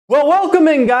Well, welcome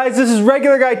in, guys. This is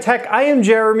Regular Guy Tech. I am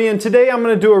Jeremy, and today I'm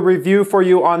going to do a review for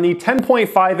you on the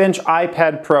 10.5-inch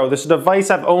iPad Pro. This is a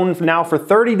device I've owned now for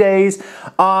 30 days,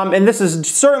 and this is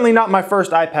certainly not my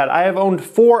first iPad. I have owned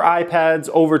 4 iPads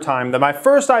over time. My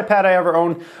first iPad I ever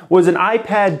owned was an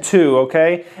iPad 2,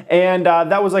 okay? And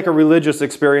that was like a religious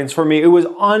experience for me. It was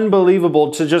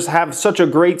unbelievable to just have such a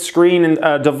great screen and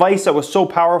a device that was so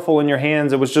powerful in your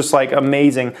hands. It was just like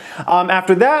amazing.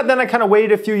 After that, then I kind of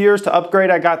waited a few years to upgrade.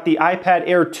 I got the iPad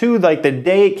Air 2 like the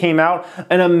day it came out.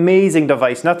 An amazing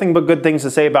device, nothing but good things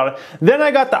to say about it. Then I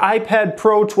got the iPad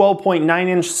Pro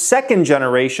 12.9-inch second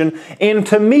generation, and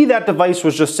to me that device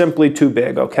was just simply too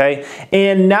big, okay?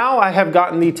 And now I have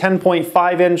gotten the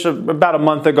 10.5-inch about a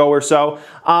month ago or so,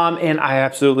 and I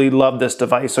absolutely love this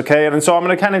device, okay? And so I'm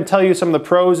going to kind of tell you some of the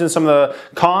pros and some of the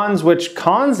cons, which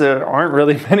cons, there aren't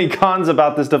really many cons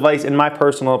about this device in my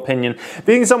personal opinion.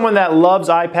 Being someone that loves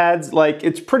iPads, like,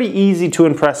 it's pretty easy to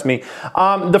impress me.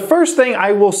 The first thing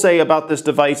I will say about this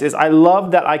device is I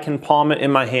love that I can palm it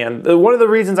in my hand. One of the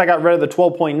reasons I got rid of the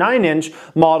 12.9-inch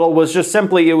model was just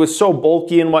simply it was so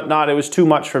bulky and whatnot, it was too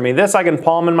much for me. This I can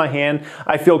palm in my hand.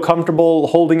 I feel comfortable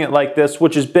holding it like this,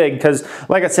 which is big because,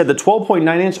 like I said, the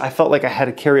 12.9-inch, I felt like I had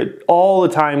to carry it all the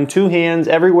time, 2 hands,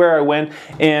 everywhere I went,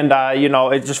 and you know,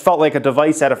 it just felt like a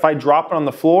device that if I drop it on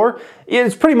the floor,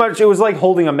 it's pretty much, it was like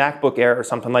holding a MacBook Air or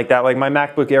something like that, like my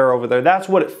MacBook Air over there. That's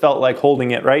what it felt like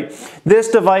holding it, right? This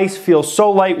device feels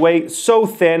so lightweight, so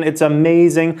thin, it's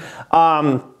amazing.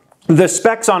 The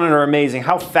specs on it are amazing.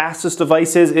 How fast this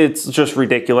device is, it's just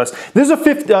ridiculous. This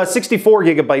is a 64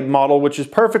 gigabyte model, which is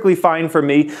perfectly fine for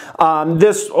me.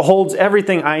 This holds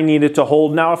everything I need it to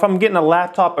hold. Now, if I'm getting a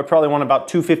laptop, I probably want about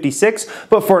 256,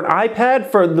 but for an iPad,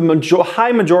 for the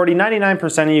high majority,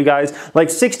 99% of you guys,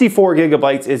 like 64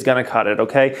 gigabytes is gonna cut it,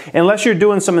 okay? Unless you're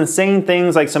doing some insane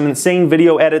things, like some insane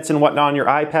video edits and whatnot on your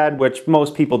iPad, which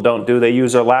most people don't do. They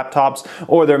use their laptops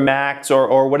or their Macs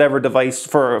or whatever device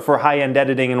for high-end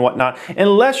editing and whatnot.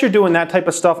 Unless you're doing that type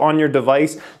of stuff on your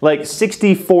device, like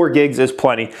 64 gigs is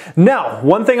plenty. Now,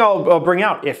 one thing I'll bring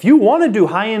out, if you want to do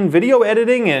high-end video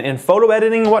editing and photo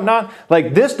editing and whatnot,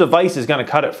 like this device is going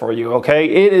to cut it for you, okay?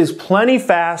 It is plenty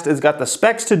fast. It's got the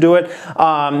specs to do it.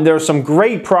 There's some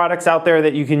great products out there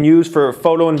that you can use for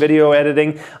photo and video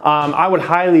editing. I would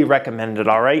highly recommend it,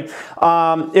 all right?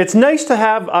 It's nice to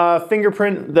have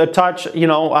fingerprint, the touch, you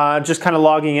know, just kind of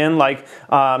logging in, like,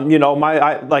 you know,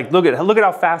 look at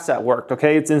how fast that worked,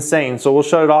 okay? It's insane. So we'll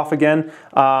shut it off again.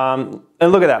 And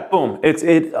look at that, boom.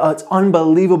 It's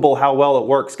unbelievable how well it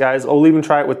works, guys. I'll even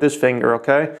try it with this finger,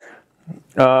 okay?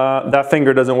 That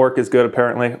finger doesn't work as good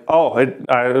apparently. Oh, it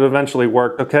eventually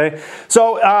worked, okay?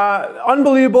 So,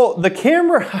 unbelievable. The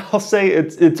camera, I'll say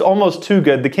it's almost too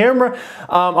good. The camera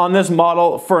on this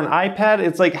model for an iPad,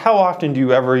 it's like, how often do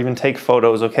you ever even take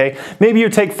photos, okay? Maybe you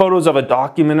take photos of a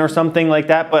document or something like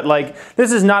that, but like,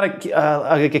 this is not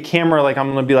like a camera like I'm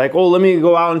gonna be like, oh, let me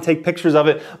go out and take pictures of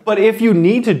it. But if you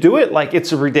need to do it, like,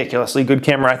 it's a ridiculously good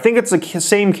camera. I think it's the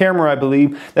same camera, I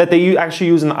believe, that they actually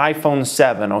use in the iPhone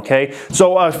 7, okay?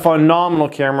 So a phenomenal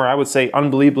camera, I would say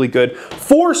unbelievably good.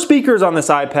 4 speakers on this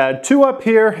iPad, 2 up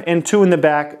here and 2 in the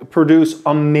back, produce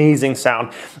amazing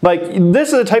sound. Like, this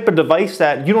is the type of device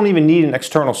that you don't even need an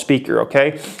external speaker,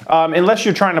 okay? Unless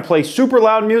you're trying to play super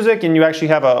loud music and you actually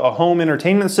have a home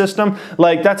entertainment system,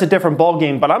 like, that's a different ball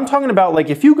game. But I'm talking about, like,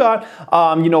 if you got,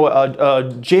 you know, a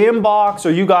Jambox,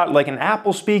 or you got like an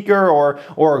Apple speaker or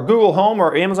a Google Home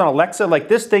or Amazon Alexa, like,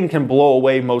 this thing can blow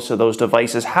away most of those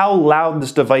devices. How loud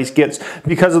this device gets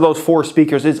because of those 4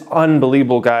 speakers is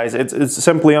unbelievable, guys. It's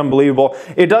simply unbelievable.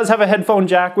 It does have a headphone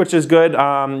jack, which is good.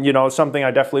 You know, something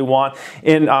I definitely want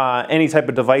in any type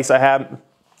of device I have.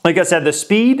 Like I said, the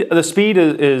speed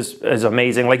is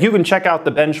amazing. Like, you can check out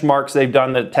the benchmarks they've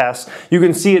done, the tests. You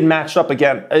can see it matched up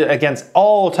again against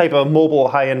all type of mobile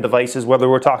high-end devices, whether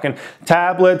we're talking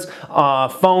tablets,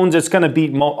 phones. It's going to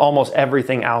beat almost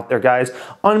everything out there, guys.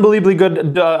 Unbelievably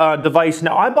good device.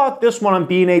 Now, I bought this one on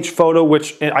B&H Photo,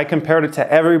 which I compared it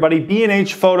to everybody.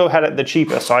 B&H Photo had it the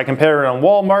cheapest, so I compared it on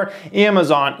Walmart,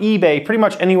 Amazon, eBay, pretty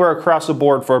much anywhere across the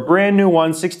board for a brand new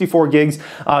one, 64 gigs.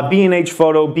 B&H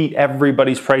Photo beat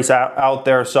everybody's price out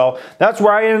there, so that's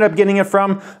where I ended up getting it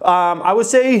from. I would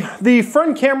say the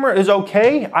front camera is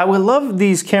okay. I would love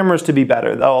these cameras to be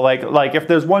better though. Like if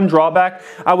there's one drawback,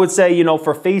 I would say, you know,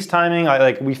 for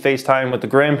FaceTiming, we FaceTime with the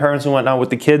grandparents and whatnot with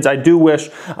the kids. I do wish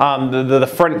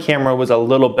the front camera was a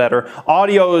little better.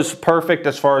 Audio is perfect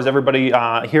as far as everybody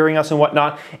hearing us and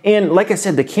whatnot. And like I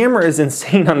said, the camera is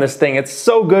insane on this thing. It's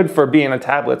so good for being a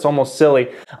tablet. It's almost silly.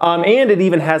 And it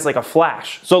even has like a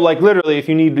flash. So like literally, if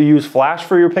you need to use flash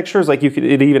for your pictures. Like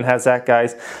it even has that,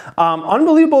 guys.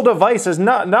 Unbelievable device. There's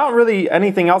not really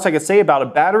anything else I could say about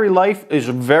it. Battery life is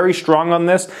very strong on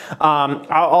this.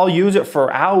 I'll use it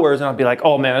for hours and I'll be like,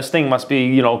 oh man, this thing must be,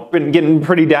 you know, been getting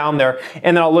pretty down there.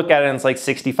 And then I'll look at it and it's like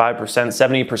 65%,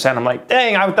 70%. I'm like,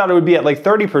 dang, I thought it would be at like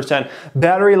 30%.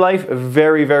 Battery life,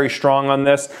 very, very strong on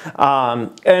this.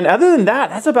 And other than that,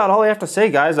 that's about all I have to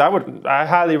say, guys. I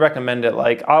highly recommend it.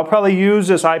 Like, I'll probably use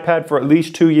this iPad for at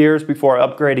least 2 years before I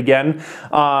upgrade again.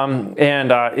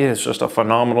 It is just a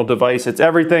phenomenal device. It's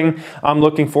everything I'm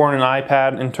looking for in an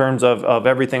iPad in terms of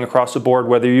everything across the board,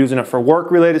 whether you're using it for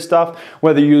work-related stuff,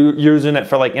 whether you're using it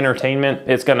for like entertainment,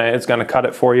 it's gonna cut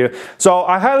it for you. So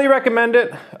I highly recommend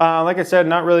it. Like I said,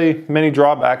 not really many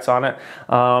drawbacks on it.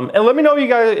 And let me know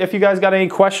if you guys got any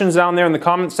questions down there in the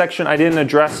comment section I didn't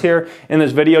address here in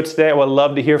this video today. I would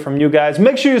love to hear from you guys.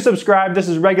 Make sure you subscribe. This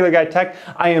is Regular Guy Tech.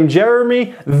 I am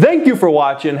Jeremy. Thank you for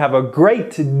watching. Have a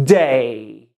great day.